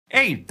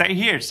Hey, Tay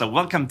here, so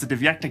welcome to the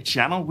VRTech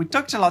channel. We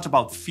talked a lot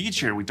about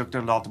feature, we talked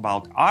a lot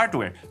about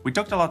hardware, we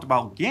talked a lot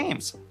about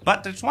games,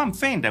 but there's one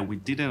thing that we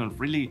didn't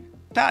really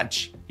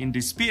touch in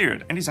this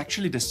period, and it's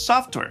actually the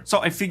software. So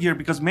I figure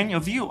because many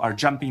of you are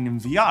jumping in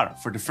VR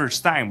for the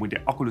first time with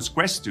the Oculus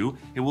Quest 2,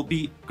 it will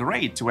be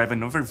great to have an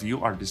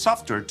overview of the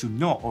software to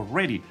know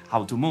already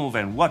how to move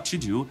and what to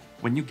do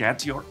when you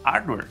get your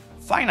hardware.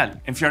 Finally,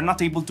 if you're not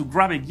able to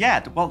grab it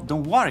yet, well,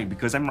 don't worry,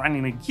 because I'm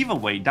running a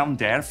giveaway down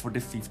there for the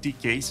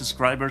 50k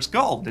subscribers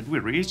goal that we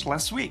reached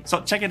last week.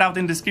 So check it out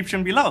in the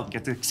description below,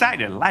 get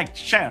excited, like,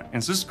 share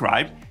and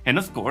subscribe, and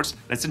of course,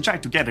 let's enjoy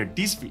together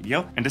this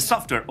video and the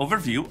software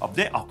overview of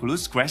the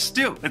Oculus Quest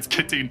 2. Let's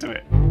get into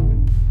it.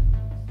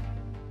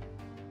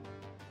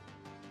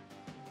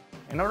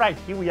 And alright,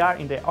 here we are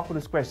in the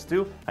Oculus Quest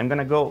 2. I'm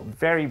gonna go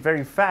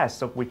very fast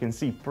so we can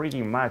see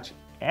pretty much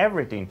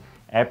everything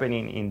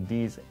happening in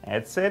this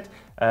headset.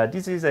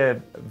 This is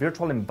a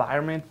virtual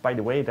environment. By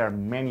the way, there are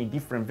many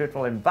different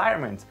virtual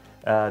environments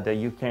that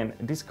you can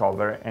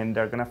discover, and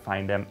they're gonna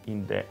find them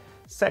in the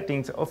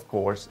settings, of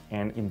course,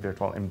 and in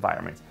virtual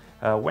environments.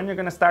 When you're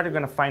gonna start, you're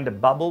gonna find the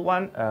bubble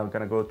one. I'm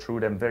gonna go through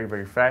them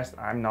very fast.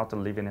 I'm not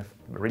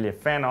really a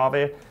fan of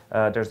it.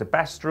 There's the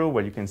pass-through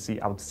where you can see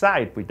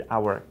outside with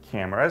our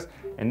cameras,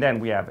 and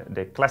then we have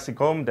the classic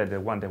home, the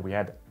one that we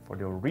had for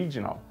the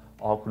original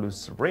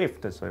Oculus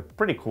Rift, so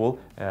pretty cool,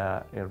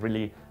 a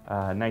really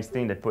nice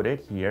thing they put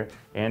it here,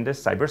 and the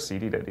Cyber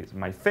City that is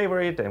my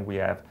favorite, and we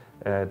have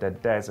the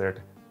Desert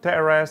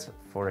Terrace,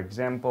 for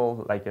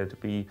example, like to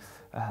be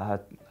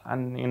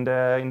in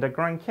the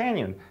Grand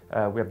Canyon.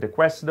 We have the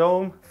Quest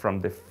Dome from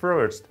the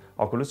first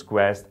Oculus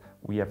Quest.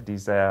 We have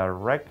this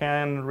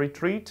Rakan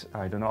Retreat.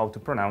 I don't know how to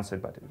pronounce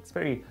it, but it's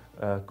very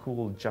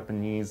cool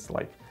Japanese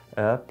like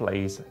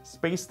place,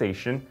 space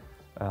station.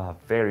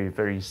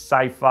 Very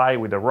sci-fi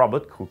with a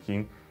robot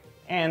cooking,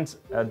 and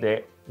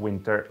the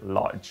Winter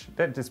Lodge.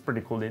 That is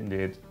pretty cool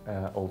indeed,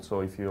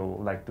 also if you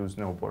like to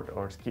snowboard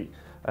or ski.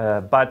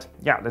 But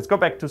yeah, let's go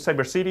back to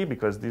Cyber City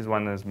because this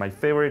one is my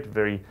favorite,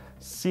 very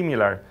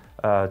similar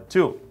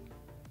to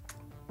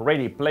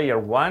Ready Player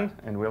One,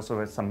 and we also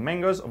have some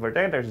mangoes over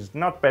there. That is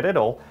not bad at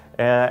all.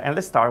 And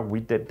let's start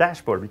with the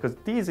dashboard because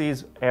this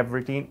is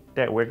everything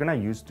that we're gonna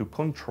use to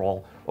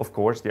control, of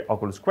course, the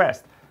Oculus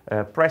Quest.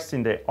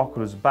 Pressing the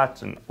Oculus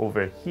button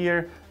over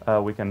here,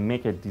 we can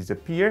make it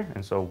disappear,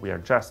 and so we are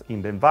just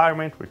in the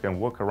environment. We can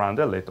walk around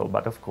a little,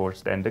 but of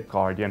course then the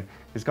Guardian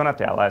is gonna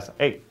tell us,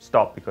 hey,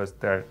 stop, because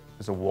there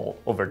is a wall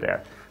over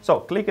there. So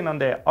clicking on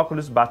the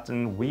Oculus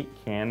button, we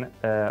can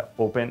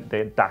open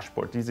the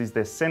dashboard. This is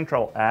the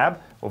central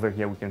hub. Over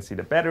here we can see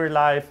the battery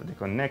life, the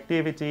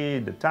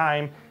connectivity, the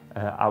time,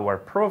 our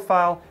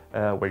profile.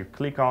 Where you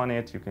click on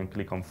it, you can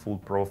click on full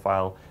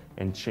profile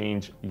and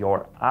change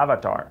your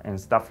avatar and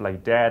stuff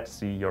like that.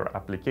 See your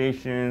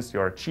applications,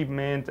 your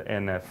achievement,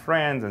 and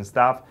friends and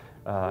stuff.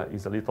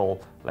 Is a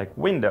little like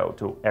window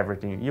to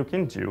everything you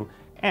can do.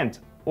 And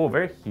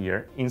over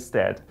here,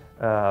 instead,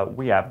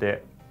 we have the,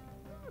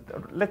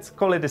 let's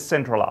call it the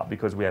central hub,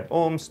 because we have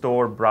home,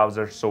 store,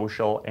 browser,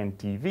 social, and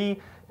TV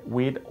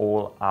with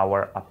all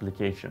our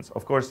applications.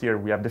 Of course, here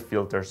we have the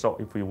filter. So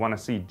if we want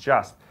to see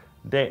just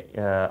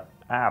the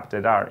app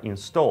that are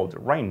installed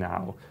right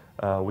now,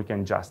 we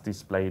can just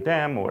display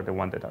them, or the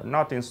ones that are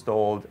not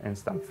installed and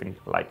something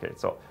like it.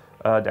 So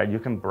that you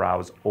can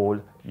browse all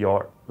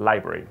your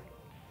library.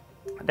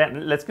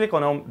 Then let's click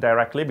on Home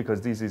directly,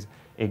 because this is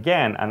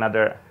again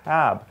another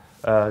hub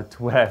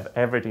to have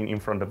everything in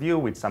front of you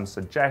with some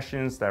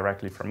suggestions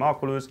directly from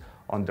Oculus.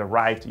 On the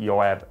right, you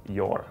have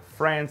your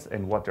friends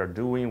and what they're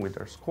doing with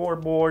their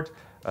scoreboard.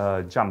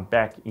 Jump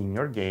back in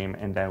your game,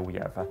 and then we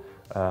have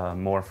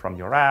more from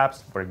your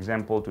apps, for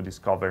example, to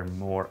discover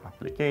more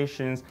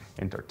applications,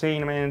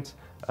 entertainment,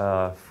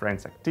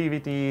 friends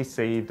activity,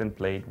 saved and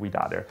played with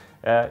other.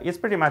 It's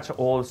pretty much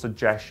all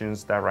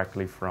suggestions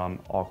directly from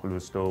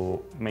Oculus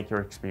to make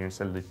your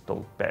experience a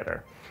little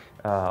better.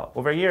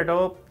 Over here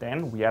though,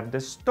 then we have the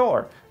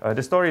store.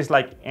 The store is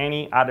like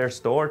any other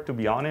store, to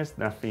be honest,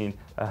 nothing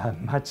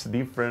much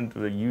different to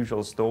the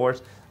usual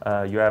stores.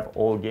 You have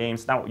all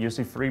games. Now you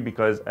see free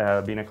because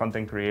being a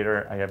content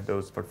creator, I have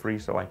those for free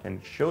so I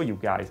can show you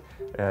guys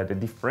the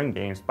different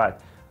games, but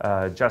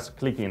just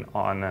clicking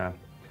on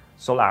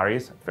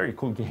Solaris, very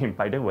cool game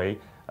by the way,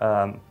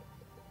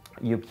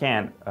 you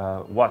can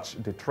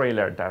watch the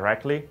trailer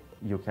directly.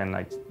 You can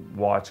like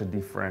watch a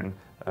different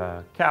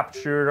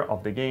capture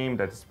of the game.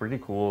 That's pretty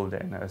cool.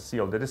 Then see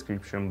all the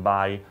description,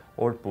 buy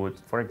or put,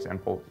 for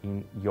example,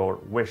 in your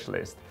wish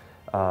list.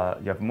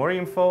 You have more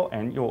info,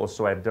 and you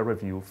also have the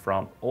review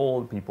from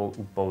all people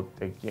who bought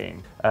the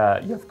game.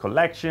 You have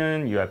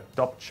collection, you have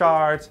top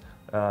charts,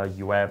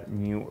 you have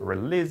new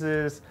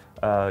releases,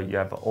 you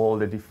have all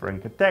the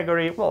different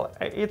categories. Well,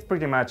 it's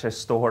pretty much a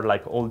store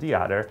like all the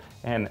other.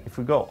 And if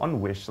we go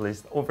on wish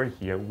list, over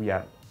here we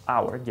have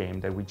our game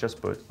that we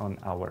just put on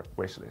our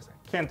wish list.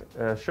 I can't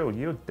show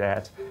you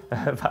that,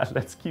 but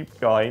let's keep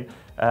going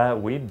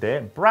with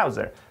the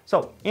browser.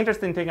 So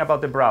interesting thing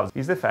about the browser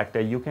is the fact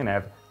that you can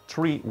have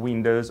 3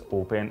 windows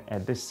open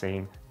at the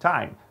same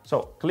time.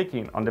 So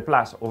clicking on the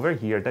plus over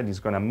here, that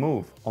is going to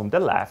move on the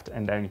left,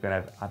 and then you can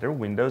have other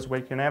windows where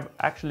you can have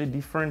actually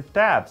different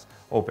tabs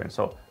open.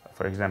 So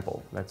for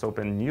example, let's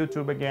open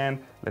YouTube again.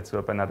 Let's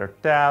open another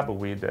tab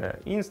with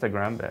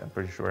Instagram. I'm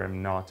pretty sure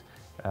I'm not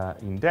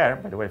in there.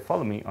 By the way,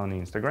 follow me on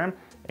Instagram.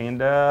 And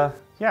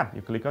yeah,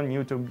 you click on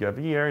YouTube, you have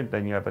here,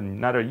 then you have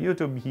another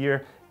YouTube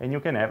here, and you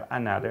can have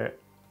another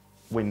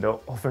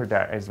window over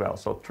there as well.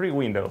 So 3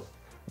 windows.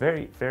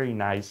 Very, very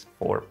nice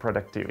for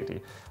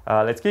productivity.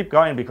 Let's keep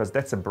going because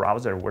that's a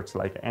browser, works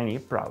like any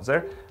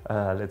browser.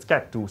 Let's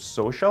get to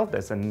social.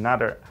 There's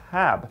another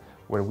hub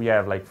where we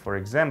have, like, for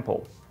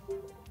example,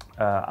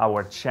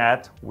 our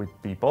chat with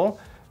people,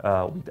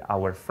 with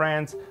our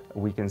friends.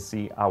 We can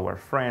see our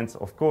friends,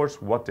 of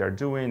course, what they're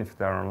doing, if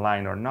they're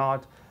online or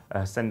not.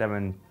 Send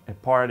them a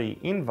party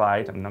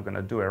invite. I'm not going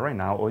to do it right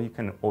now. Or you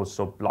can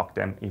also block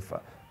them if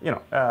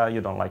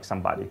you don't like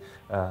somebody.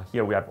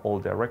 Here we have all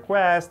the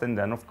requests, and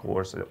then of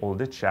course all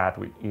the chat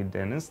with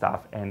hidden and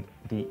stuff, and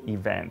the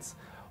events.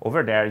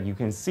 Over there you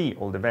can see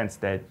all the events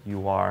that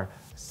you are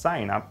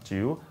signed up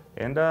to,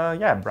 and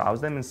yeah,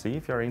 browse them and see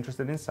if you're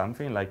interested in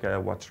something, like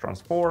watch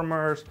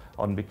Transformers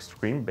on big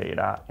screen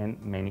beta and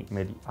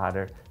many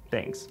other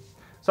things.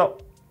 So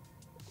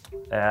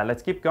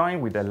let's keep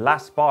going with the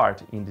last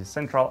part in the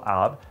central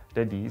hub,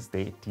 that is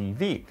the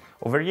TV.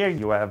 Over here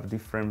you have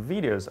different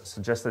videos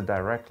suggested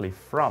directly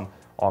from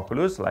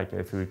Oculus. Like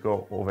if we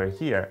go over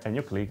here and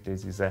you click,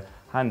 this is a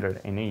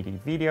 180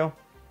 video,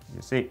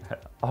 you see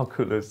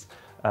Oculus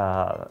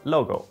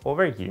logo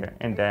over here,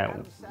 and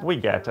then we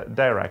get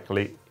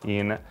directly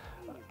in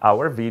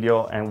our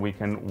video and we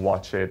can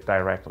watch it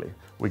directly.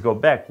 We go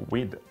back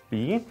with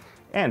B,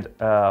 and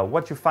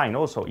what you find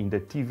also in the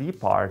TV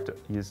part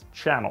is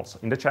channels.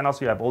 In the channels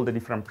you have all the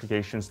different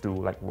applications to,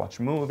 like, watch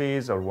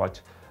movies or watch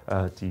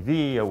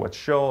TV or watch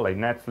show, like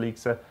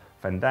Netflix,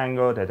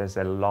 Fandango, that has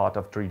a lot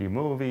of 3D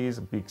movies,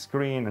 big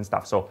screen and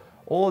stuff. So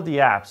all the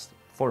apps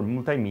for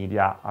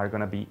multimedia are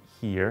gonna be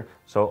here.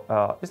 So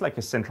it's like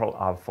a central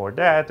hub for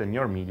that and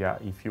your media,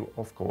 if you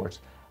of course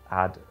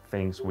add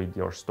things with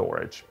your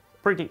storage.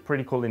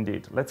 Pretty cool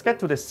indeed. Let's get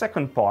to the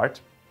second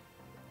part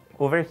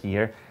over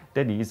here,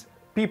 that is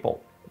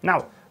people.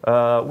 Now,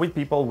 with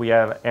people we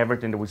have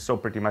everything that we saw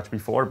pretty much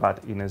before,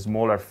 but in a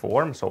smaller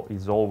form, so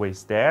it's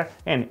always there.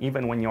 And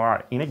even when you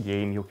are in a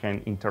game, you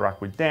can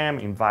interact with them,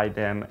 invite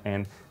them,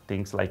 and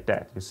things like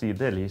that. You see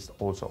the list,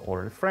 also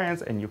all the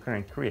friends, and you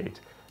can create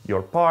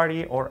your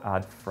party or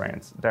add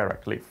friends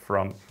directly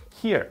from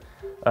here.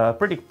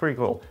 Pretty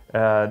cool.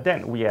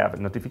 Then we have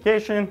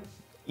notification,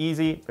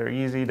 easy, very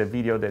easy, the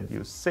video that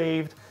you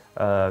saved,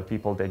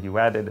 people that you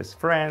added as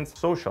friends,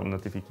 social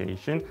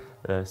notification,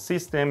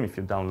 system if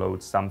you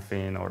download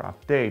something or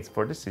updates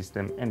for the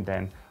system, and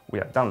then we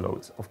have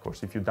downloads, of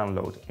course, if you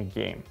download a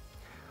game.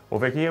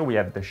 Over here we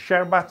have the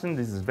share button.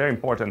 This is very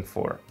important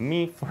for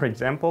me, for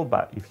example,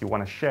 but if you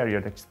want to share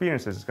your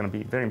experiences, it's going to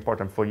be very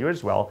important for you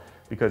as well,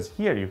 because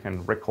here you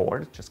can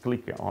record, just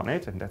click on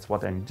it, and that's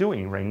what I'm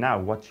doing right now,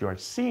 what you are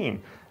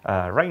seeing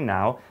right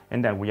now.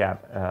 And then we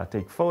have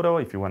take photo,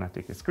 if you want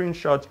to take a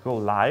screenshot, go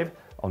live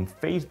on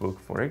Facebook,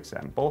 for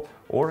example,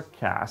 or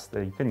cast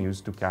that you can use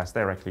to cast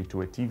directly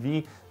to a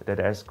TV that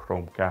has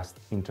Chromecast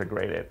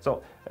integrated.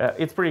 So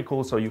it's pretty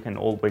cool, so you can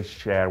always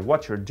share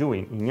what you're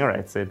doing in your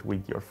headset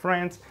with your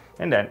friends,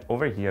 and then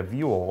over here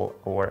view all,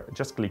 or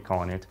just click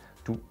on it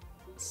to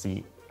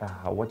see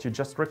what you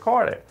just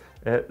recorded.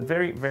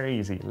 Very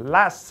easy.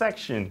 Last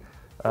section,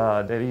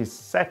 there is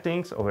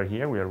settings over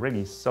here. We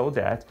already saw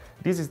that.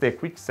 This is the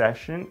quick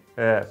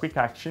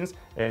actions,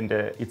 and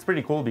it's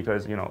pretty cool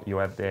because you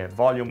have the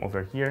volume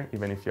over here.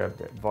 Even if you have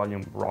the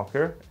volume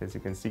rocker, as you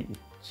can see, it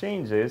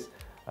changes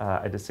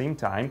at the same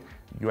time.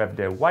 You have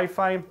the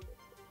Wi-Fi,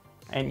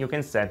 and you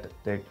can set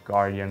the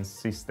Guardian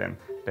system.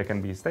 That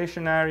can be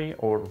stationary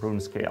or room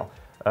scale.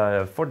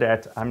 For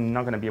that, I'm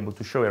not going to be able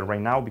to show it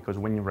right now because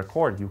when you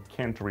record, you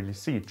can't really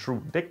see it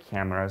through the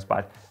cameras,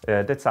 but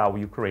that's how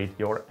you create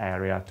your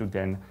area to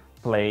then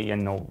play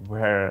and know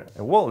where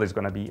a wall is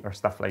going to be or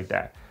stuff like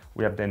that.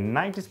 We have the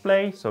night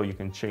display, so you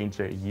can change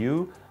the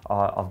hue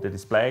of the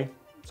display.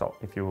 So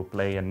if you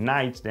play at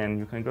night, then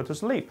you can go to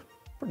sleep.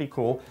 Pretty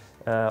cool.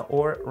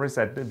 Or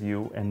reset the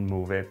view and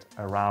move it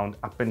around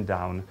up and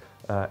down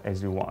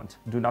as you want.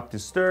 Do not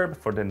disturb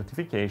for the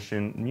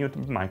notification, mute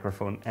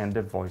microphone, and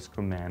the voice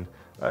command.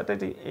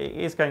 That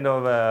is kind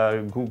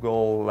of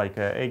Google, like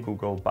a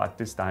Google, but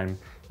this time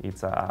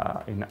it's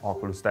in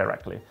Oculus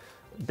directly.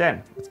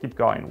 Then let's keep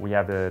going. We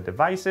have the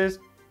devices.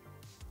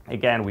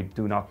 Again, we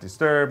do not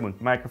disturb, mute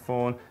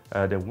microphone,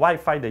 the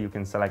Wi-Fi that you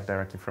can select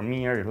directly from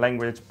here, your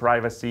language,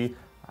 privacy.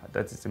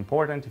 That is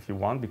important if you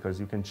want, because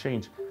you can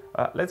change.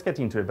 Let's get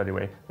into it, by the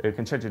way. You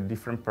can change a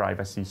different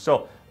privacy.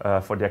 So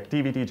for the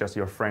activity, just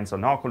your friends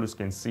on Oculus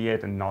can see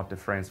it and not the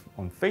friends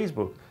on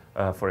Facebook.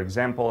 For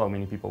example, how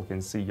many people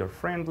can see your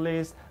friend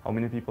list, how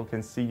many people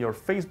can see your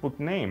Facebook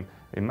name.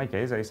 In my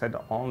case, I said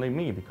only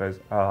me because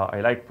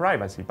I like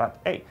privacy, but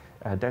hey,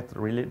 that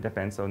really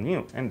depends on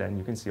you. And then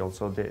you can see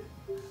also the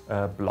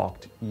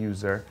blocked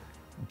user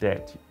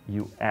that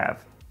you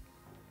have.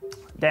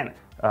 Then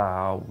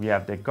we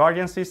have the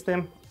Guardian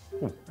system.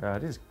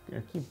 This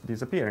keeps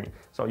disappearing.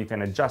 So you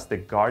can adjust the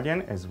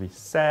Guardian, as we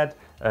said.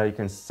 You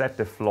can set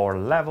the floor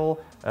level.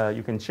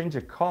 You can change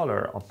the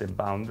color of the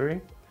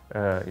boundary,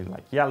 in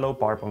like yellow,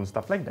 purple, and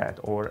stuff like that,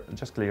 or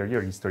just clear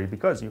your history,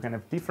 because you can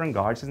have different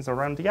guardians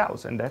around the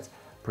house, and that's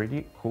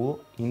pretty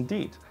cool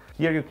indeed.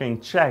 Here you can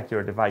check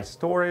your device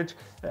storage,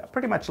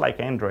 pretty much like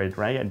Android,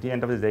 right? At the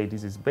end of the day,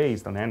 this is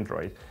based on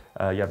Android.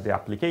 You have the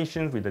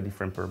applications with the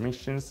different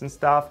permissions and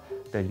stuff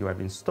that you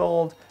have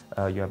installed.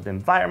 You have the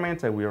environment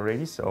that we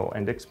already saw,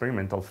 and the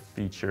experimental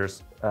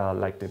features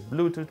like the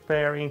Bluetooth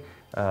pairing,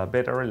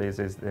 beta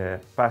releases,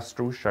 the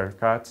pass-through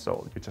shortcut,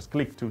 so you just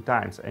click 2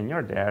 times and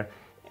you're there,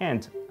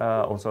 and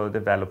also the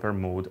developer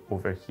mode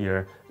over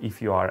here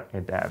if you are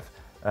a dev.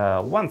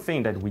 One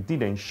thing that we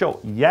didn't show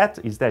yet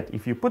is that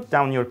if you put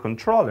down your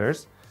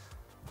controllers,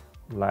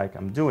 like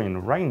I'm doing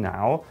right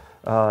now,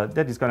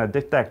 that is going to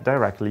detect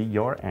directly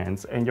your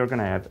hands, and you're going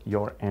to have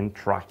your hand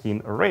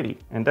tracking ready.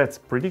 And that's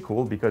pretty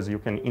cool because you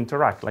can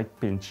interact like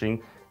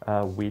pinching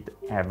with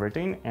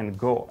everything and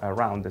go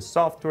around the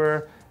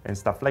software and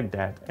stuff like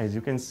that. As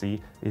you can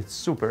see, it's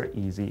super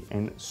easy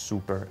and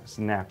super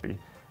snappy.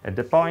 At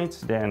the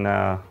point, then,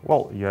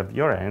 well, you have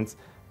your hands,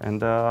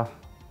 and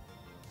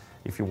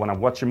if you want to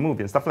watch a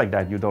movie and stuff like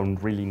that, you don't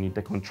really need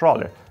the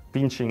controller.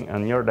 Pinching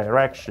in your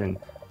direction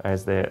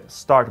as the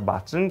start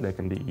button, that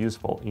can be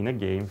useful in a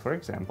game, for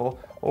example,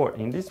 or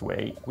in this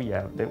way, we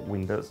have the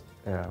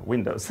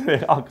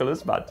the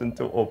Oculus button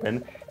to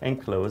open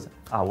and close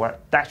our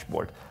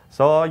dashboard.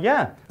 So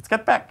yeah, let's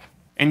get back.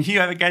 And here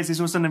you have it, guys. This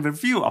was an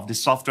overview of the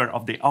software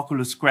of the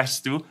Oculus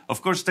Quest 2.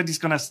 Of course, that is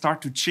going to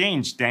start to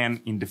change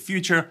then in the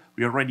future.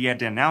 We already had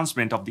the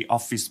announcement of the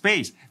Office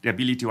Space, the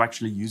ability to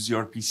actually use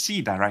your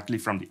PC directly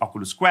from the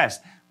Oculus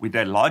Quest, with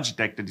a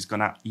Logitech that is going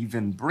to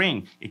even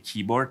bring a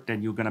keyboard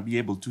that you're going to be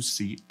able to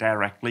see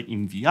directly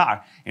in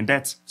VR. And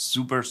that's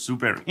super,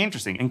 super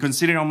interesting. And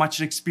considering how much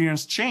the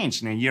experience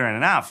changed in a year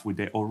and a half with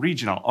the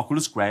original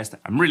Oculus Quest,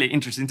 I'm really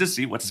interested to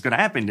see what is going to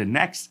happen the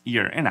next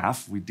year and a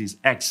half with this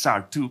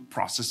XR2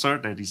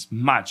 processor that is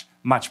much,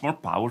 much more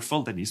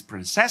powerful than its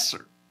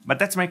predecessor. But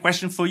that's my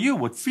question for you.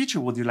 What feature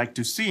would you like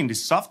to see in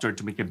this software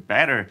to make it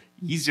better,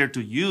 easier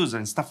to use,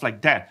 and stuff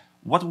like that?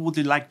 What would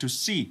you like to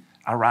see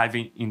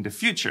arriving in the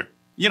future?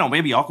 You know,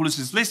 maybe Oculus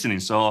is listening,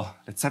 so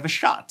let's have a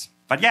shot.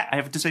 But yeah, I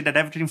have to say that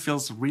everything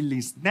feels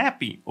really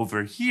snappy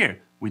over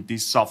here with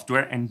this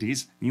software and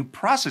this new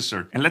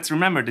processor. And let's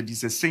remember that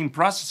it's the same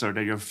processor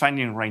that you're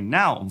finding right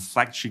now on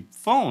flagship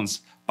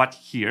phones, but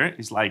here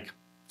is like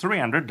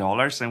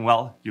 $300, and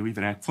well, you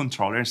even have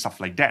controller and stuff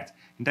like that.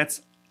 And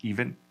that's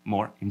even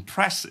more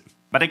impressive.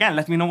 But again,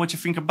 let me know what you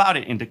think about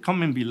it in the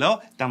comment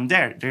below. Down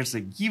there, there's a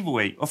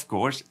giveaway, of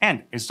course.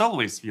 And as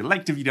always, if you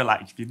liked the video,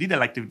 like. If you didn't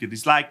like the video,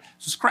 dislike.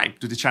 Subscribe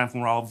to the channel for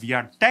more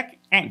VR tech.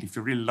 And if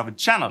you really love the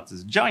channel,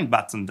 there's a join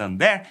button down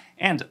there.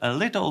 And a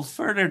little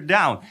further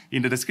down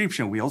in the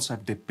description, we also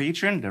have the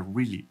Patreon that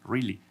really,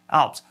 really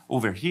helps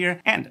over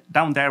here. And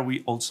down there,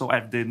 we also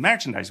have the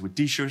merchandise with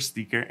t-shirt,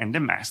 sticker, and the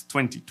mask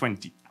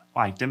 2020.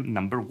 Item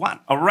number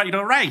 1. All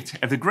right.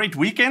 Have a great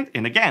weekend.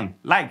 And again,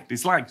 like,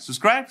 dislike,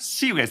 subscribe.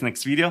 See you guys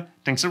next video.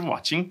 Thanks for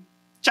watching.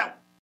 Ciao.